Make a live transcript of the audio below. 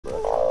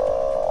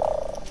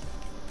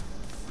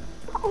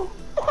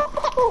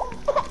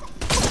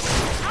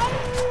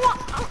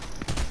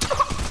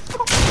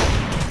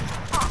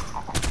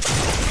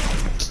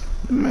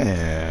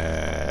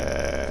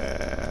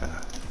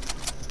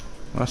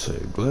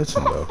shit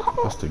glitching though.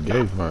 That's the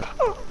gay part.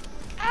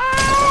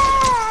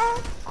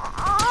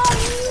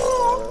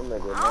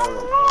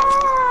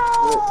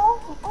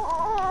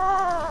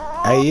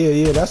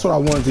 Hey, yeah, that's what I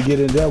wanted to get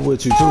in depth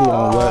with you too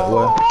on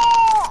what. I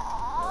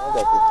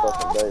got this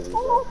fucking baby,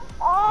 bro.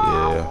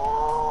 Yeah.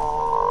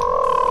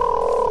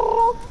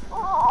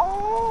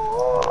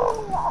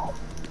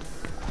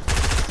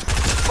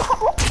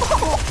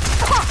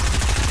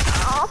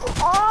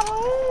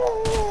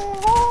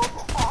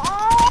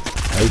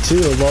 Hey,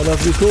 chill, bro.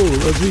 Let's be cool.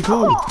 Let's be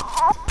cool.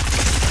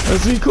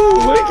 Let's be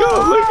cool. Wake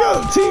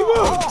up. Team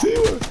up.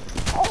 Chill,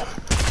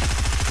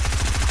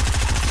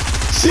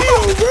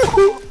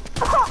 bro.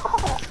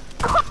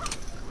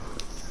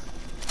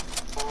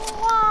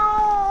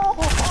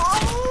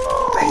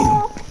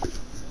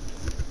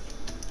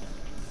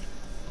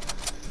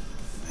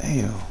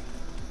 Damn.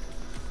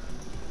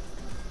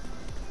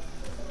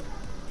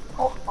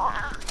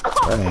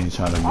 I ain't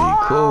trying to be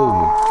cool.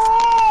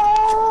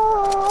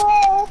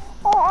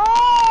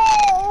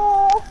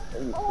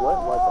 And you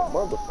sweating like a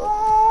motherfucker.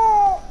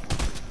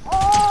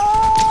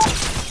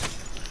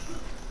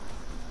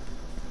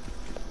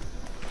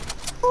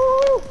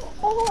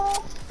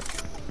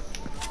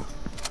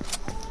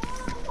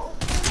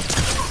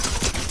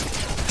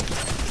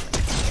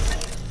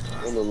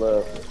 On the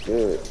left,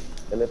 good.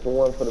 And if it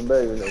wasn't for the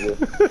baby, nigga.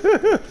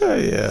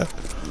 Yeah.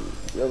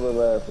 Your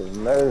little ass is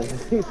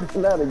nervous.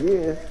 Not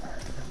again.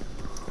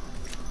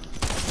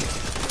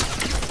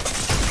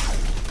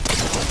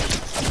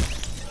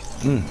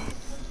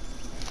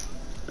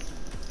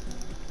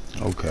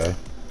 Okay.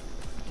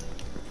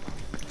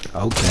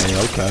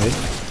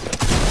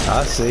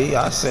 I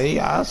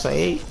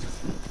see.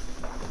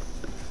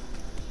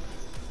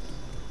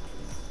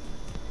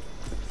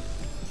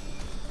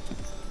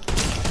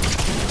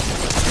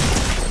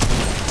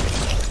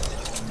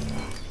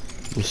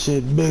 This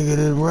shit bigger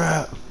than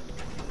rap.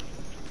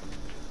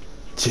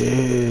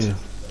 Chill.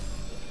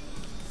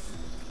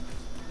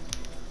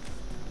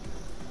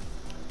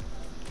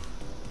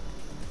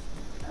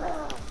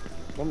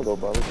 I'm gonna go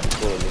buy this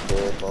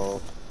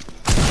headphone.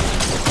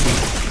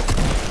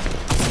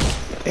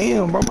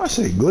 Damn, bro, my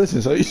shit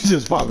glitching, so you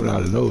just popping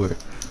out of nowhere.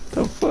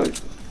 The fuck?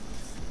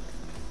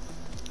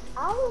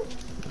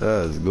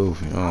 That's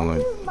goofy. I don't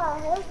like.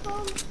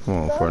 Come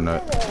on,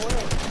 Fortnite.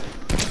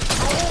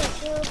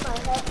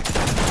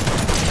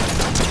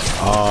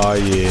 Oh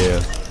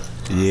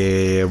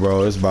yeah,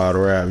 bro, it's about to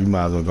wrap. You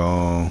might as well go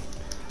on.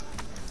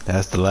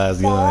 That's the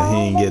last gun. He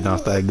ain't getting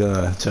off that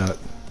gun, Chunk.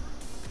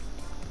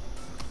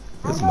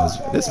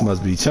 This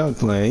must be Chunk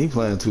playing. He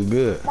playing too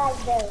good. He's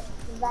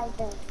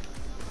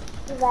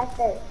right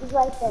there. It's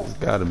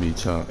gotta be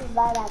Chunk. He's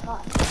by that car.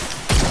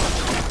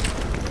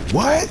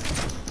 What?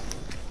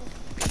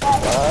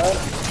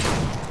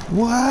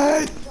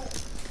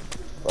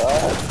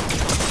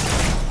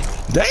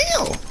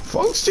 Damn,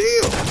 folks,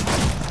 chill.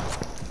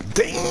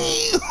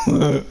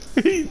 Damn,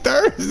 he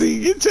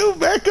thirsty. Get your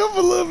back up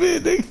a little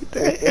bit, nigga.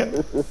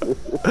 Damn.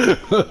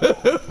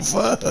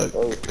 Fuck.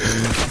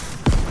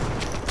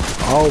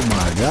 Oh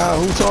my God,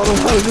 who taught him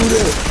how to do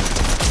that?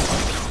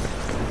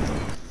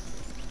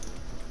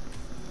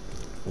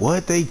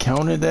 What, they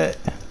counted that?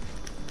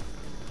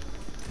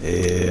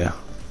 Yeah.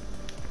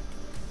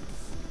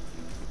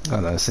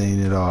 I done seen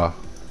it all.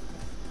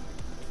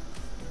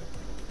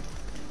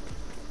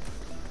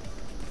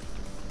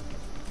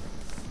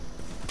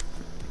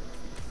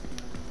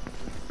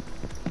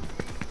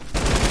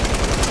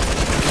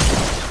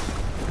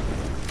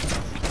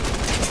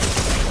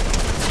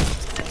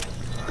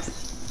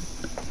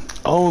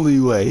 Only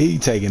way he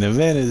taking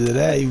advantage of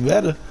that. You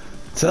better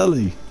tell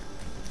you.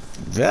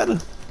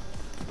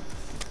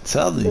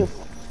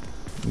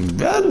 You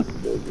better.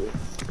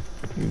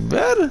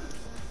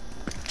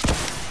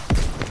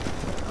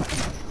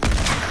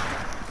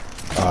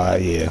 Oh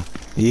yeah,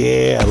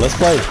 let's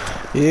play.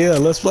 Yeah,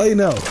 let's play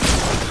now.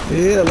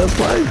 Yeah, let's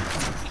play.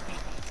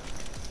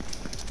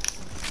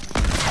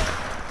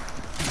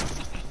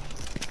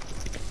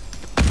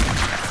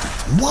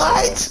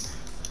 What?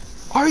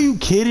 Are you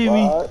kidding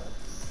me?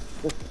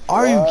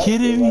 Are you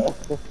kidding me?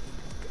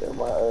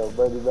 My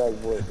buddy back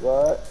boy,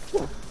 what?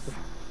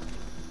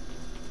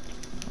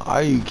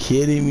 Are you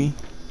kidding me?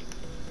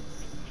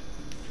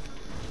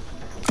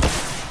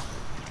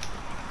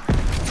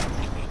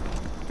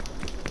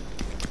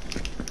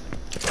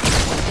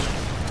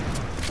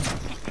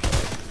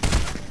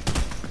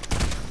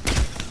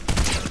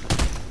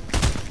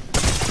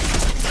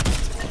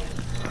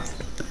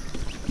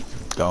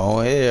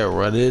 Go ahead,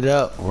 run it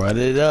up. What?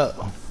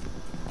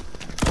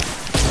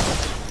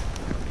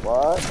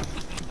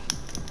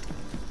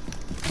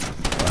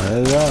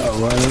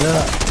 Run it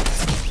up.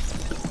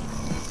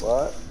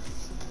 What?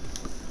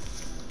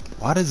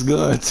 Why this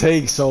gun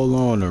take so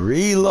long to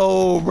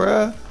reload,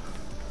 bruh?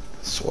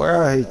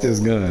 Swear I hate this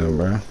gun,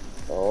 bruh. I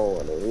don't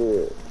wanna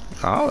hear it.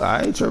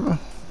 I ain't tripping. I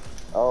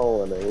don't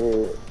wanna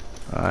hear it.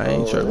 I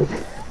ain't tripping.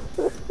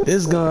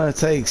 This gun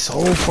takes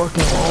so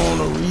fucking long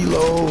to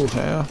reload,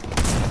 fam.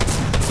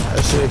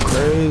 That shit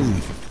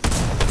crazy.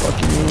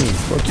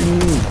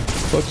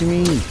 Fuck you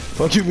mean?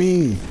 Fuck you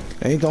mean?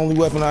 Ain't the only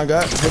weapon I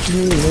got. What you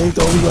mean? Ain't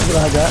the only weapon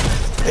I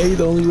got. Ain't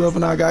the only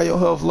weapon I got. Your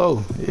health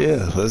low.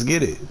 Yeah, let's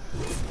get it.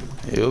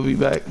 He'll be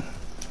back.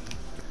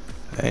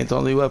 Ain't the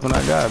only weapon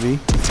I got, B.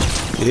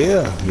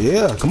 Yeah,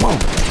 yeah. Come on.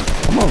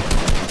 Come on.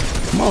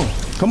 Come on.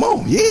 Come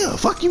on. Yeah.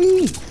 Fuck you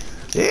mean?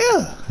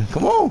 Yeah.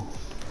 Come on.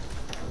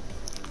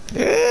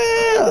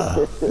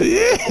 Yeah.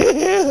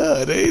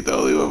 Yeah. They ain't the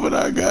only weapon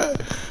I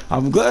got.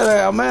 I'm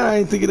glad I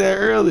ain't think of that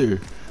earlier.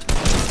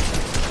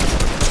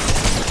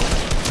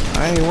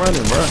 I ain't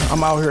running, bro.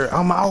 I'm out here.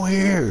 I'm out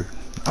here.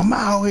 I'm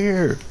out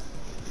here.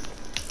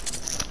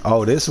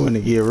 Oh, this one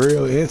to get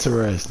real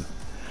interesting.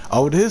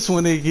 Oh, this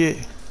one they get.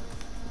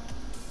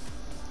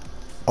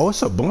 Oh,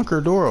 it's a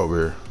bunker door over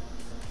here.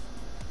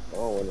 I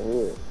don't want to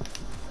hear it.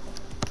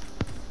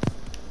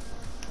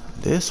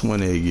 This one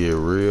they get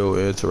real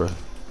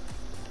interesting.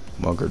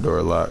 Bunker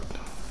door locked.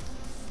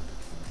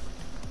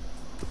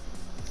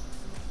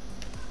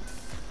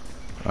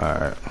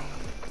 Alright.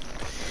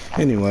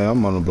 Anyway,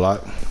 I'm on the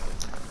block.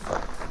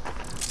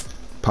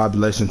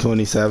 Population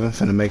 27,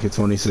 finna make it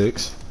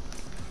 26.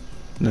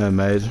 Nothing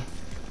major.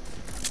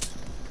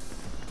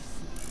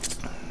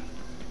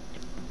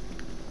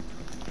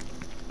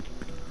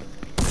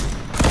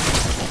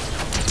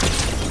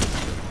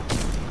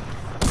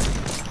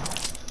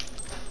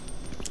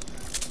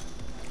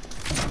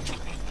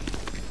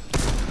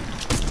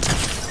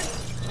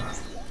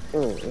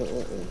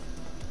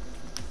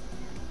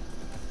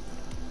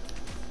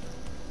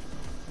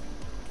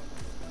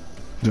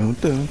 Dun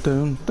dun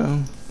dun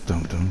dun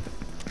dun dun.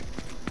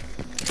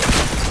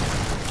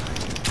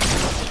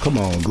 Come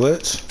on,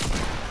 glitch.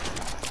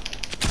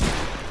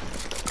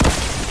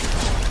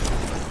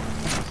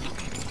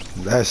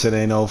 That shit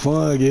ain't no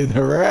fun getting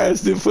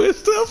harassed and put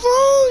stuff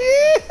on,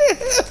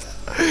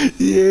 yeah.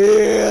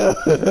 Yeah.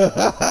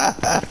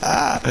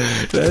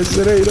 That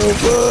shit ain't no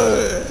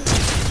fun.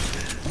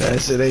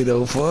 That shit ain't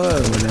no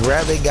fun. When the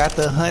rabbit got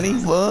the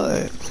honey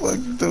bun. Fuck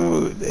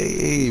dude.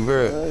 Hey,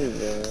 bro.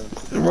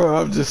 Bro,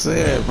 I'm just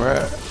saying,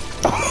 bro.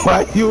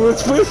 Why you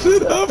was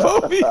pushing up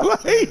on me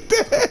like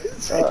that?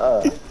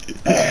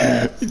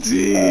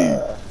 Gee.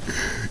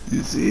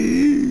 You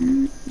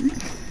see?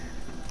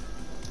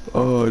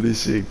 Oh,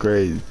 this shit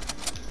crazy.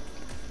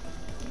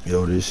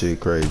 Yo, this shit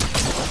crazy.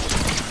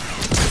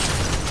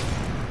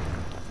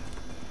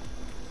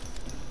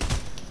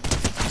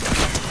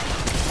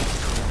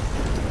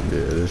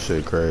 Yeah, this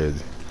shit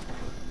crazy.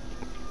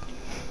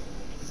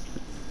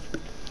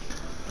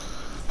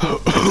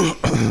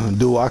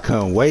 Dude, I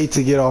couldn't wait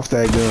to get off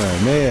that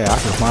gun. Man, I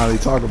can finally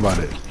talk about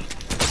it.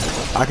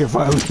 I can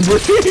finally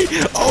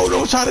breathe. Oh,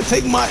 don't try to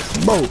take my...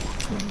 Bro,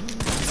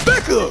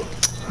 back up.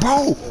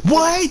 Bro,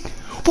 what?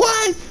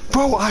 What?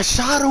 Bro, I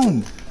shot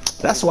him.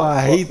 That's why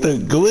I hate the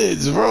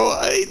glitch, bro.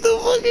 I hate the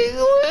fucking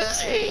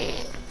glitch.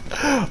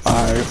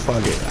 Alright,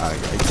 fuck it. I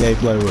can't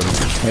play with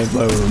him. Can't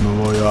play with him no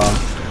more, y'all.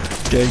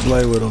 Can't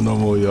play with him no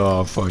more,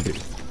 y'all. Fuck it.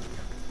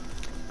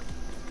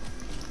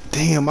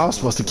 Damn, I was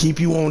supposed to keep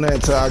you on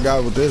that till I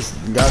got this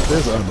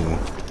other one.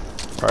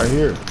 Right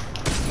here.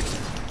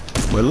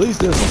 But at least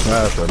this one's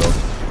faster though.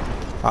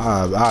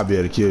 I'll be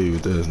able to kill you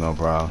with this, no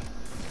problem.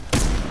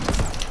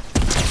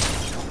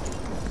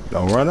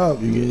 Don't run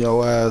up, you get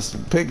your ass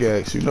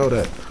pickaxe, you know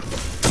that.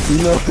 You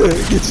know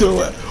that, get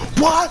your ass.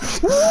 What?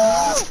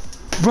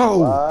 Bro.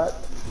 What?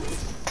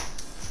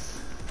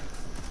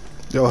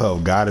 Your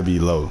health gotta be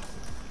low.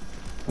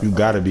 You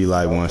gotta be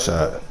like one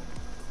shot.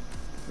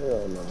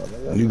 Hell no.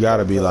 You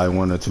gotta be like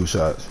 1 or 2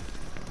 shots.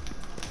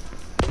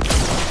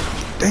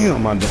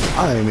 Damn, I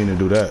didn't mean to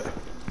do that.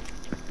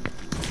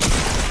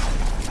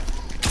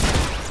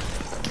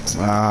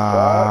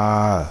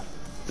 Ah.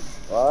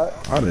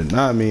 What? I did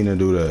not mean to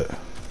do that.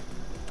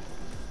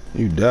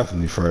 You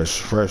definitely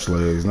fresh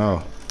legs,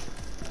 no.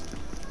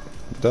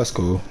 That's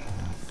cool.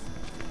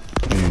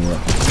 Anyway,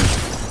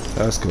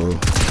 that's cool.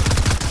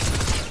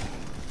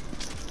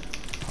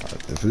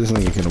 If this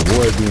nigga can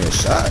avoid being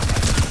shot.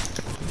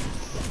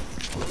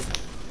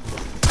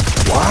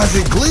 Why is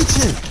it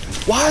glitching?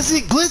 Why is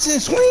it glitching?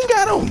 Swing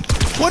at him.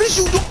 What is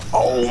you doing?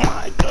 Oh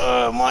my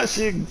god, my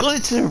shit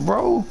glitching,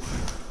 bro.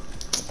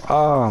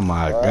 Oh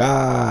my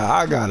god.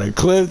 I gotta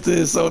clip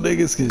this so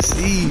niggas can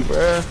see,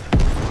 bruh.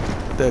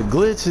 The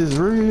glitch is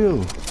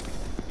real.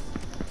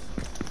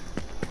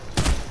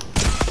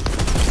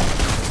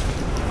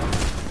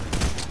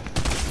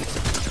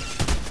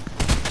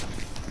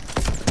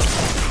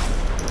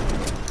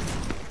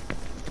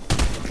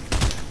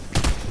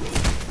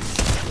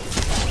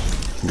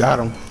 Got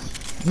him.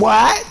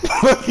 What?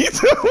 What you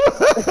doing?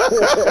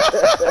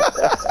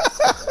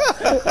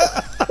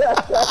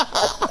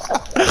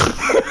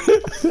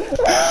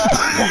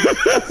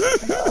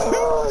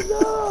 Oh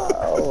no! I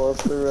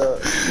almost threw up.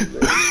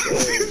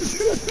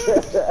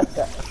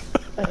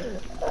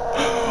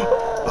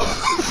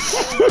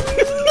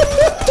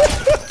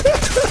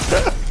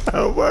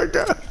 Oh my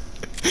god!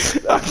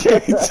 I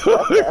can't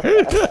talk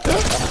right now.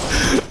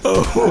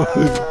 Oh.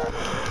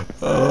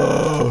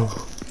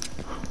 Oh.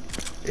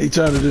 He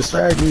trying to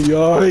distract me,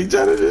 y'all. He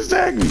trying to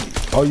distract me.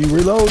 Oh, you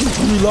reloading?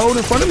 You reload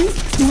in front of me?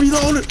 You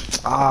reloading?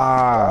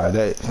 Ah,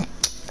 that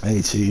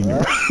ain't cheating.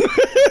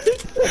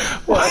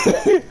 What?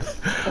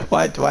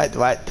 What?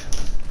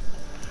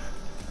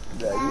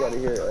 Yeah, you gotta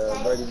hear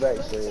Birdie back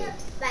say it.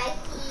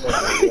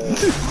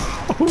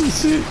 Oh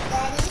shit.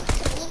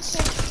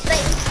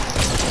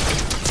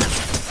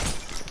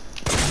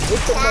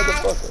 What's the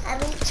motherfucker? I'm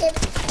in chip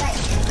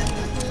spicy.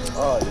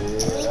 Oh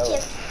yeah.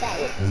 Chip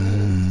spicy.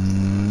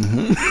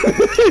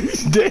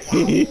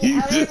 Dang,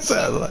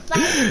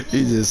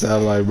 you just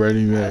sound like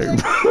Bernie Mac.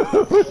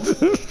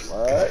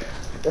 What?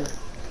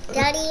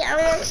 Daddy, I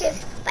want chip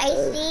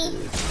spicy.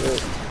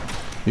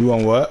 You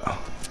want what?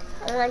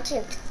 I want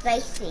chip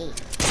spicy.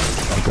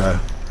 Okay.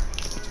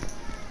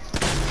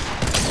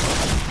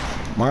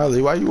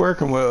 Marley, why you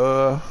working with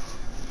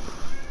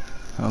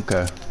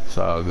Okay, it's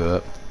all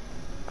good.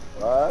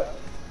 What?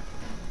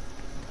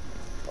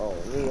 Oh,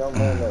 me, I'm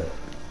on that.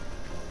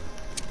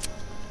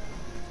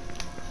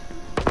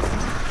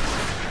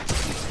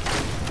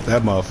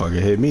 That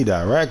motherfucker hit me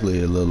directly,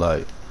 it look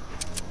like.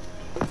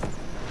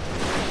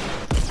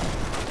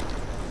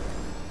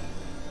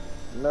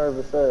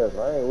 Nervous ass.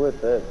 I ain't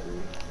with that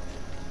shit.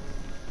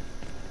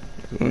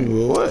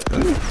 What?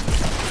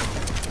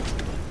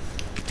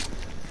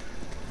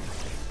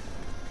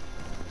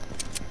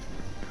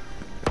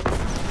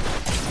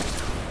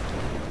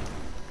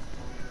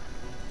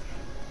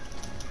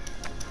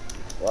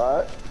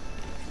 What?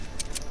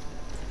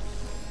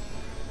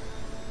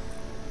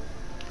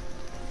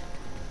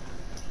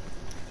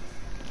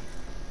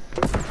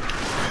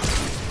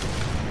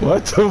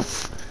 What the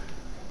f?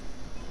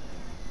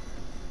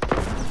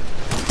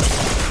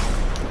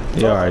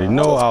 You already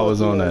know I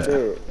was on that.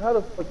 Dead? How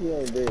the fuck he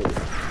ain't dead?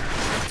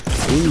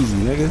 Easy,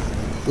 nigga.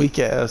 Weak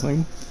ass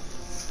nigga.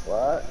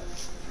 What?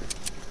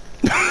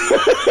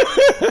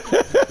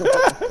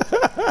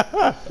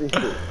 Shit.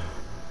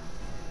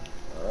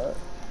 Alright.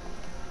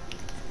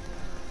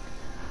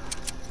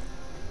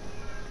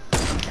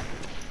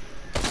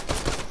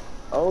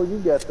 Oh, you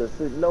got the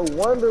shit. No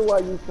wonder why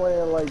you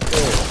playing like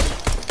that.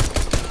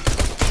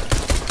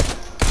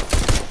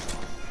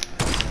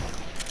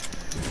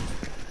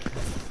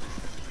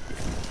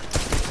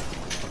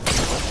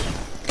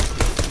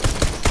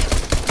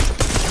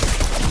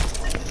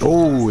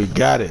 Oh, he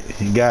got it.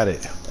 He got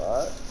it.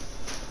 What?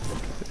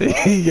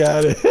 He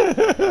got it.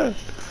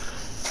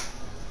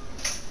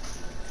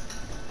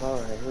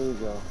 Alright, here we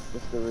go.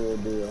 This the real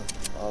deal.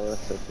 All that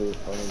stuff is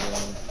funny,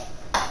 man.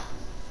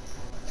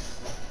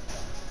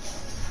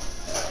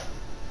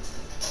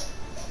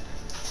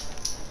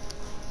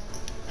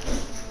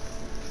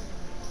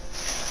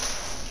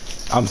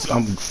 I'm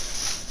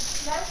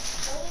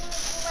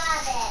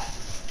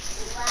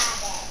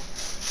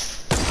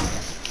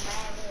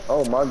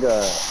Oh my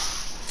god.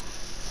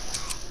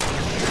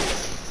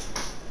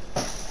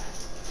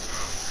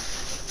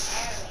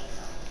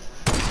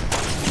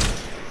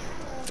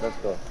 Let's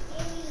go.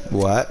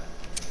 What?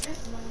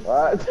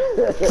 What?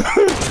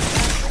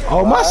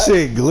 Oh, my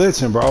shit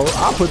glitching, bro.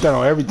 I put that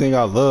on everything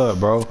I love,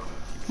 bro.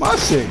 My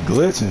shit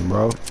glitching,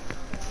 bro.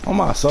 On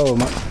my soul,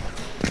 my.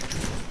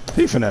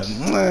 He finna,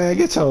 man,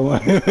 get your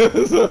man.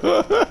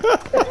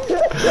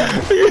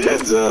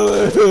 Get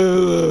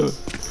your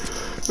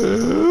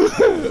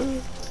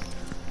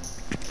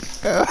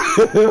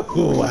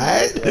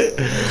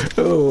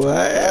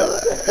What?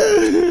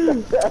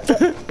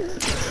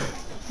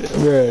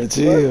 Bro,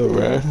 chill,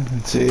 bro.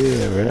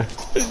 Chill, bro.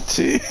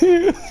 Chill.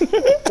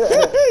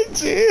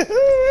 Chill.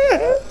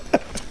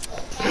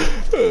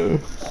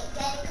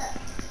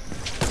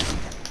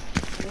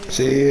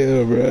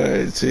 Chill,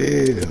 bro.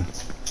 Chill.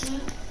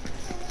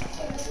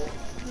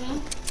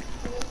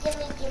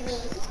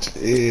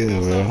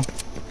 Chill, bro.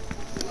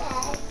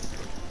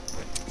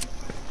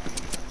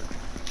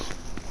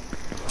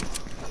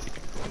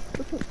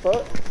 What the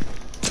fuck?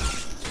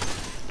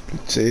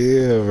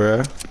 Chill,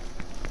 bro.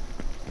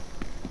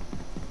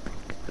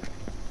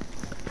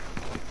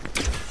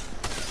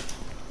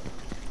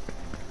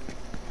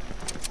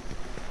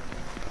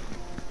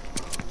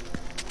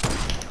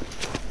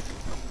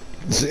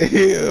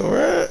 Chill,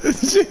 bro.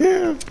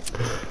 Chill.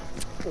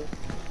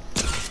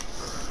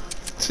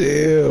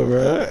 Chill,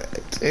 bro.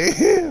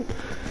 Chill.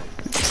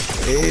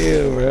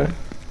 Chill, bro.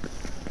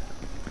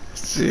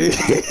 Chill.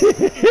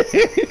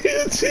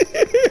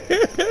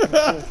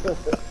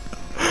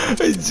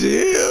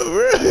 Chill,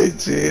 bro.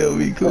 Chill.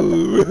 Be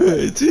cool,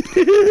 bro. Chill.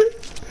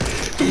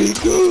 Be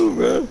cool,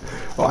 bro.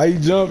 Why you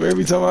jump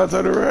every time I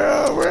turn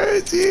around, bro?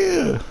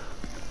 Chill.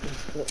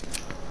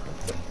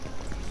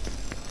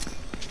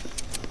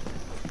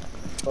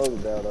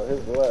 Hold down on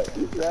his luck.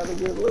 He's trying to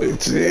get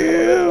loose.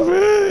 Chill,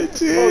 man.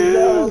 Chill. Hold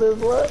down on his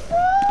luck.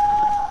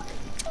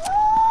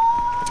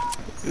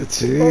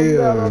 Chill, Hold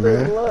down on his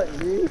man. luck,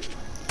 G.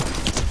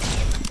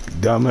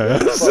 Dumbass.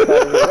 That's a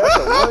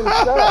one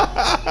shot.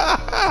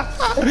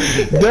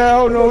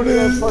 Down on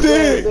his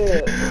dick.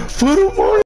 Put him on